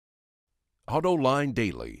Autoline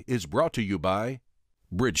Daily is brought to you by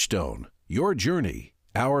Bridgestone, your journey,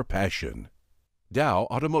 our passion. Dow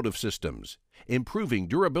Automotive Systems, improving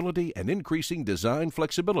durability and increasing design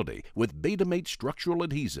flexibility with Betamate structural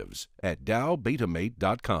adhesives at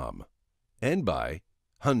dowbetamate.com. And by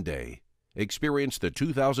Hyundai. Experience the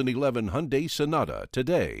 2011 Hyundai Sonata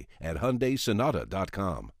today at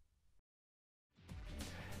HyundaiSonata.com.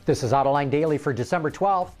 This is Autoline Daily for December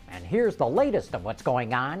 12th, and here's the latest of what's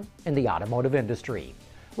going on in the automotive industry.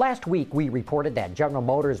 Last week, we reported that General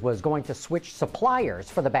Motors was going to switch suppliers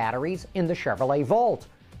for the batteries in the Chevrolet Volt.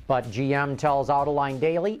 But GM tells Autoline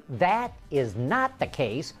Daily that is not the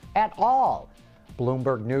case at all.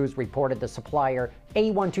 Bloomberg News reported the supplier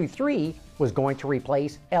A123 was going to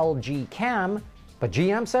replace LG Chem, but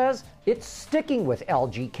GM says it's sticking with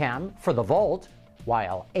LG Chem for the Volt,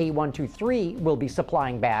 while A123 will be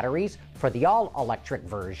supplying batteries for the all-electric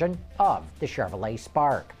version of the Chevrolet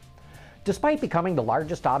Spark. Despite becoming the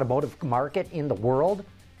largest automotive market in the world,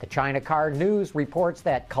 the China Car News reports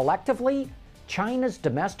that collectively, China's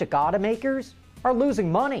domestic automakers are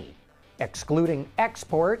losing money. Excluding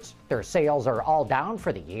exports, their sales are all down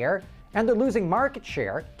for the year, and they're losing market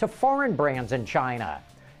share to foreign brands in China.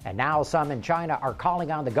 And now some in China are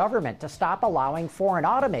calling on the government to stop allowing foreign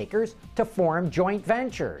automakers to form joint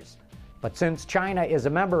ventures. But since China is a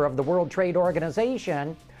member of the World Trade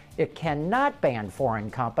Organization, it cannot ban foreign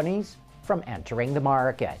companies from entering the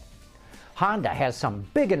market. Honda has some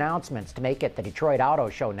big announcements to make at the Detroit Auto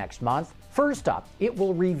Show next month. First up, it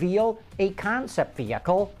will reveal a concept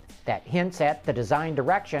vehicle that hints at the design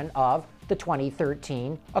direction of the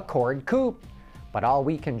 2013 Accord Coupe. But all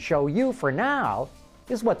we can show you for now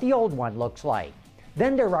is what the old one looks like.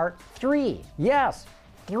 Then there are three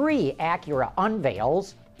Acura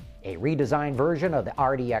unveils: a redesigned version of the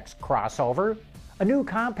RDX crossover, a new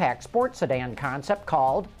compact sports sedan concept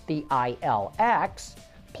called the ILX,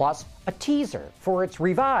 plus a teaser for its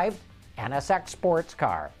revived NSX sports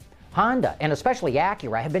car. Honda, and especially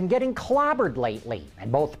Acura, have been getting clobbered lately,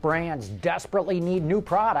 and both brands desperately need new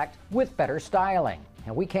product with better styling,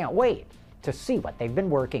 and we can't wait to see what they've been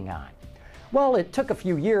working on. Well, it took a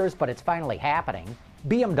few years, but it's finally happening.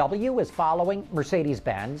 BMW is following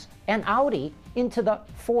Mercedes-Benz and Audi into the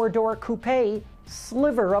four-door coupe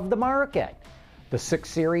sliver of the market. The 6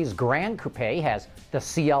 Series Gran Coupe has the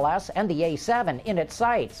CLS and the A7 in its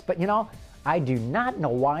sights, but I do not know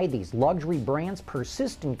why these luxury brands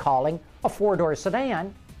persist in calling a four-door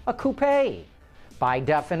sedan a coupe. By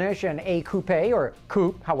definition, a coupe, or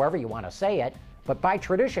coupe, however you want to say it, but by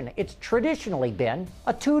tradition, it's traditionally been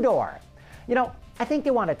a two-door. I think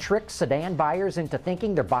they want to trick sedan buyers into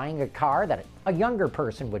thinking they're buying a car that a younger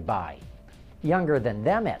person would buy. Younger than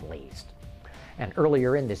them, at least. And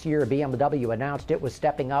earlier in this year, BMW announced it was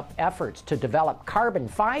stepping up efforts to develop carbon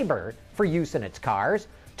fiber for use in its cars.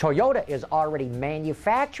 Toyota is already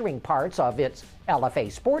manufacturing parts of its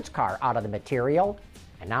LFA sports car out of the material.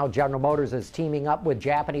 And now General Motors is teaming up with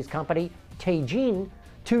Japanese company Teijin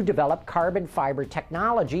to develop carbon fiber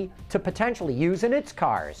technology to potentially use in its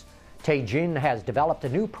cars. Teijin has developed a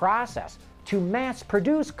new process to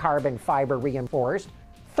mass-produce carbon fiber reinforced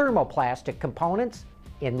thermoplastic components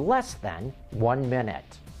in less than 1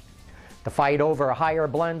 minute. The fight over higher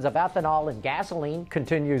blends of ethanol and gasoline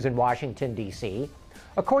continues in Washington, D.C.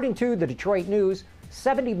 According to the Detroit News,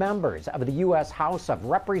 70 members of the U.S. House of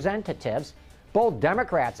Representatives, both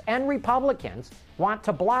Democrats and Republicans, want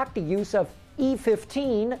to block the use of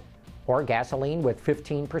E15, or gasoline with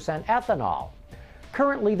 15% ethanol.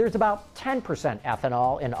 Currently, there's about 10%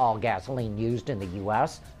 ethanol in all gasoline used in the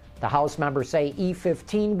U.S. The House members say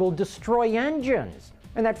E15 will destroy engines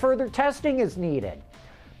and that further testing is needed.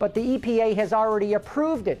 But the EPA has already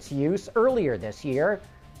approved its use earlier this year.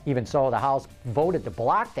 Even so, the House voted to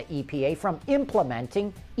block the EPA from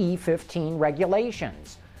implementing E15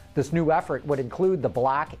 regulations. This new effort would include the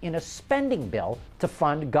block in a spending bill to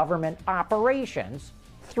fund government operations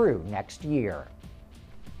through next year.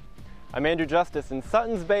 I'm Andrew Justice in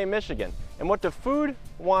Suttons Bay, Michigan. And what do food,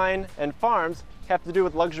 wine, and farms have to do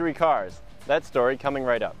with luxury cars? That story coming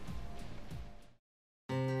right up.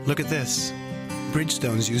 Look at this.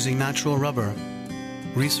 Bridgestone's using natural rubber,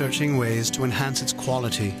 researching ways to enhance its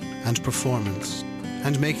quality and performance,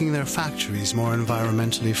 and making their factories more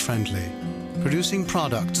environmentally friendly, producing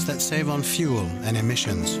products that save on fuel and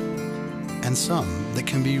emissions, and some that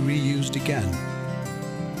can be reused again,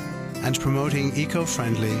 and promoting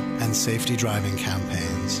eco-friendly and safety driving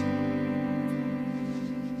campaigns.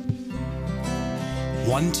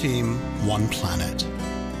 One team, one planet.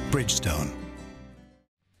 Bridgestone.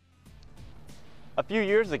 A few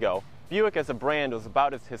years ago, Buick as a brand was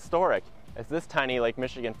about as historic as this tiny Lake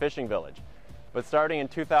Michigan fishing village. But starting in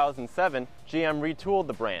 2007, GM retooled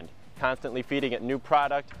the brand, constantly feeding it new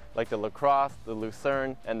product like the LaCrosse, the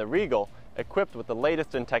Lucerne, and the Regal, equipped with the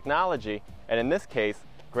latest in technology, and in this case,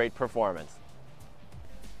 great performance.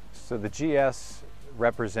 So the GS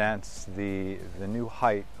represents the new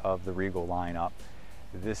height of the Regal lineup.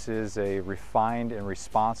 This is a refined and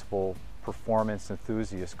responsible performance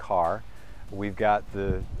enthusiast car. We've got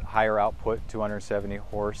the higher output 270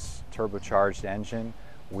 horse turbocharged engine.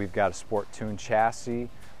 We've got a sport tuned chassis.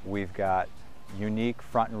 We've got unique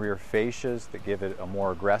front and rear fascias that give it a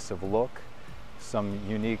more aggressive look. Some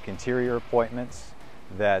unique interior appointments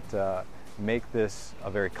that make this a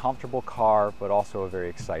very comfortable car, but also a very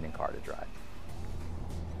exciting car to drive.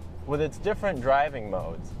 With its different driving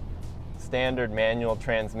modes, standard manual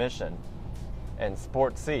transmission, and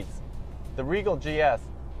sport seats, the Regal GS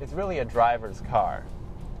is really a driver's car.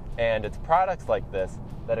 And it's products like this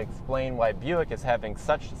that explain why Buick is having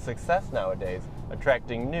such success nowadays,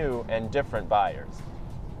 attracting new and different buyers.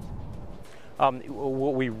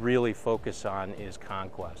 What we really focus on is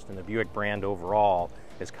conquest, and the Buick brand overall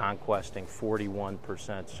is conquesting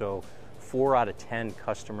 41%. So 4 out of 10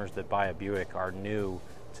 customers that buy a Buick are new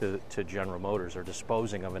to General Motors, or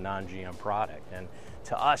disposing of a non-GM product. And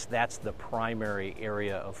to us, that's the primary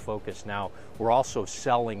area of focus. Now, we're also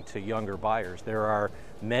selling to younger buyers. There are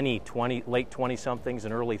many late 20-somethings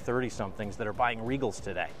and early 30-somethings that are buying Regals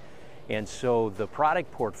today. And so the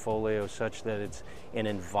product portfolio is such that it's an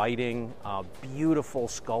inviting, beautiful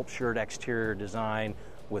sculptured exterior design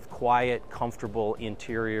with quiet, comfortable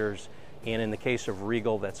interiors. And in the case of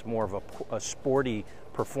Regal, that's more of a sporty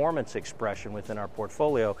performance expression within our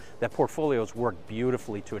portfolio. That portfolio has worked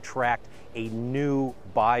beautifully to attract a new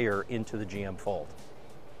buyer into the GM fold.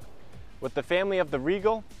 With the family of the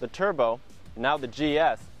Regal, the Turbo, and now the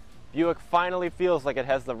GS, Buick finally feels like it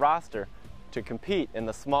has the roster to compete in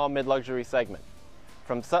the small mid-luxury segment.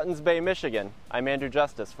 From Suttons Bay, Michigan, I'm Andrew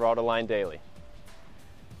Justice for Autoline Daily.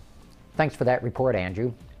 Thanks for that report,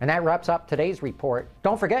 Andrew. And that wraps up today's report.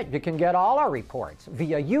 Don't forget, you can get all our reports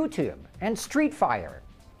via YouTube and Street Fire.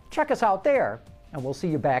 Check us out there, and we'll see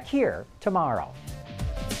you back here tomorrow.